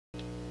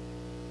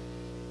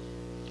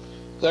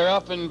They're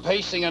up and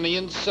pacing on the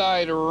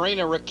inside.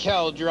 Raina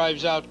Raquel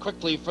drives out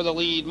quickly for the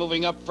lead.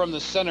 Moving up from the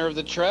center of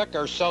the track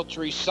are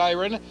Sultry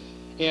Siren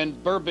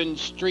and Bourbon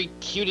Street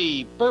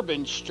Cutie.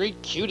 Bourbon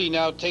Street Cutie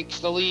now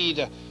takes the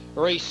lead.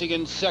 Racing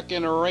in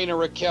second, Raina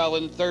Raquel.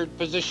 In third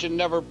position,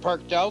 Never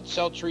Parked Out.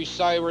 Sultry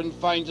Siren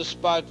finds a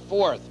spot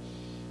fourth.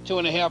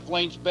 2.5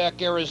 lengths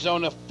back,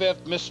 Arizona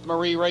fifth. Miss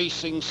Marie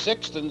racing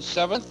sixth and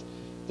seventh.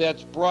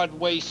 That's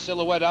Broadway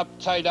Silhouette up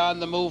tight on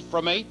the move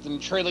from eighth, and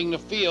trailing the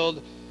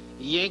field,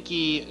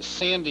 Yankee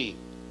Sandy.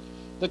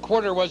 The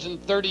quarter was in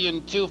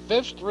 30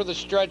 2/5 through the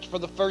stretch for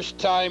the first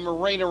time.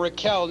 Raina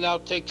Raquel now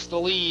takes the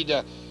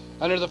lead.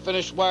 Under the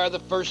finish wire the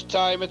first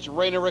time, it's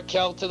Raina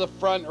Raquel to the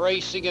front.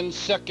 Racing in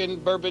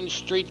second, Bourbon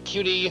Street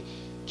Cutie.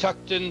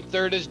 Tucked in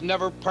third is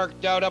Never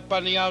Parked Out. Up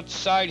on the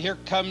outside, here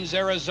comes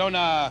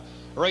Arizona.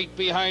 Right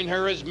behind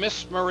her is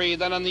Miss Marie.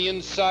 Then on the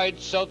inside,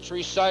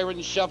 Sultry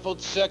Siren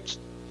shuffled sixth.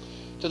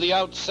 To the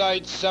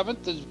outside,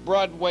 seventh is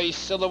Broadway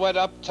Silhouette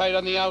up tight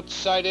on the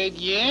outside.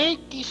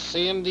 Yankee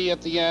Sandy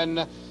at the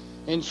end,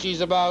 and she's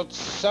about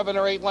 7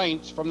 or 8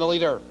 lengths from the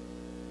leader.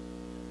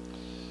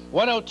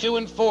 102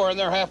 and 4, and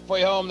they're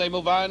halfway home. They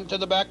move on to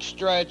the back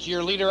stretch.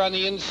 Your leader on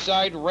the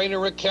inside,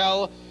 Raina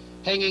Raquel.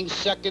 Hanging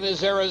second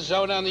is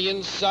Arizona on the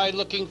inside,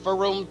 looking for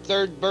room.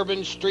 Third,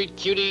 Bourbon Street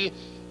Cutie.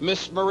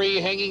 Miss Marie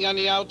hanging on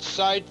the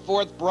outside.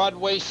 Fourth,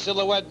 Broadway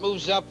Silhouette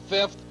moves up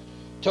fifth.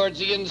 Towards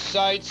the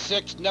inside,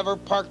 sixth, Never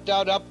Parked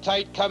Out up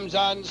tight, comes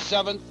on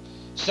seventh.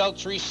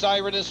 Sultry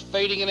Siren is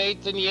fading in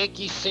eighth, and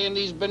Yankee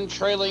Sandy's been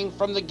trailing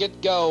from the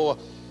get-go.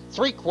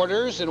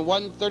 3/4 and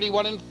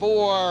 131 and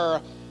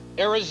 4.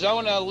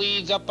 Arizona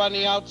leads up on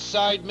the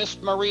outside. Miss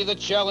Marie, the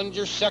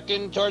challenger,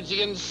 second. Towards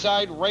the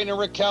inside, Raina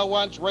Raquel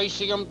wants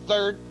racing him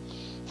third.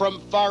 From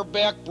far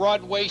back,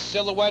 Broadway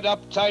Silhouette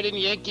up tight, and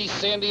Yankee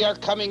Sandy are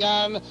coming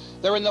on.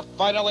 They're in the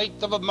final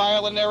eighth of a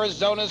mile, and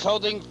Arizona's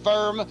holding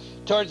firm.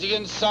 Towards the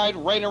inside,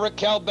 Raina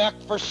Raquel back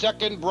for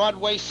second.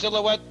 Broadway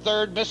Silhouette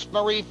third. Miss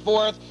Marie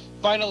fourth.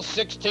 Final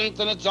 16th,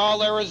 and it's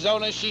all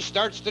Arizona. She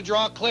starts to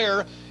draw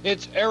clear.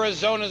 It's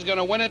Arizona's going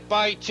to win it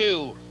by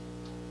 2.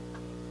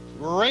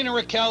 Raina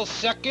Raquel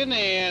second,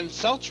 and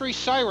Sultry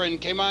Siren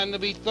came on to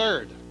be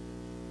third.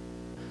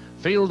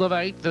 Field of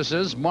 8, this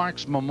is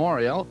Mark's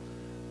Memorial.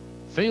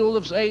 Field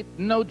of 8,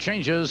 no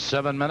changes,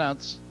 7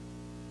 minutes.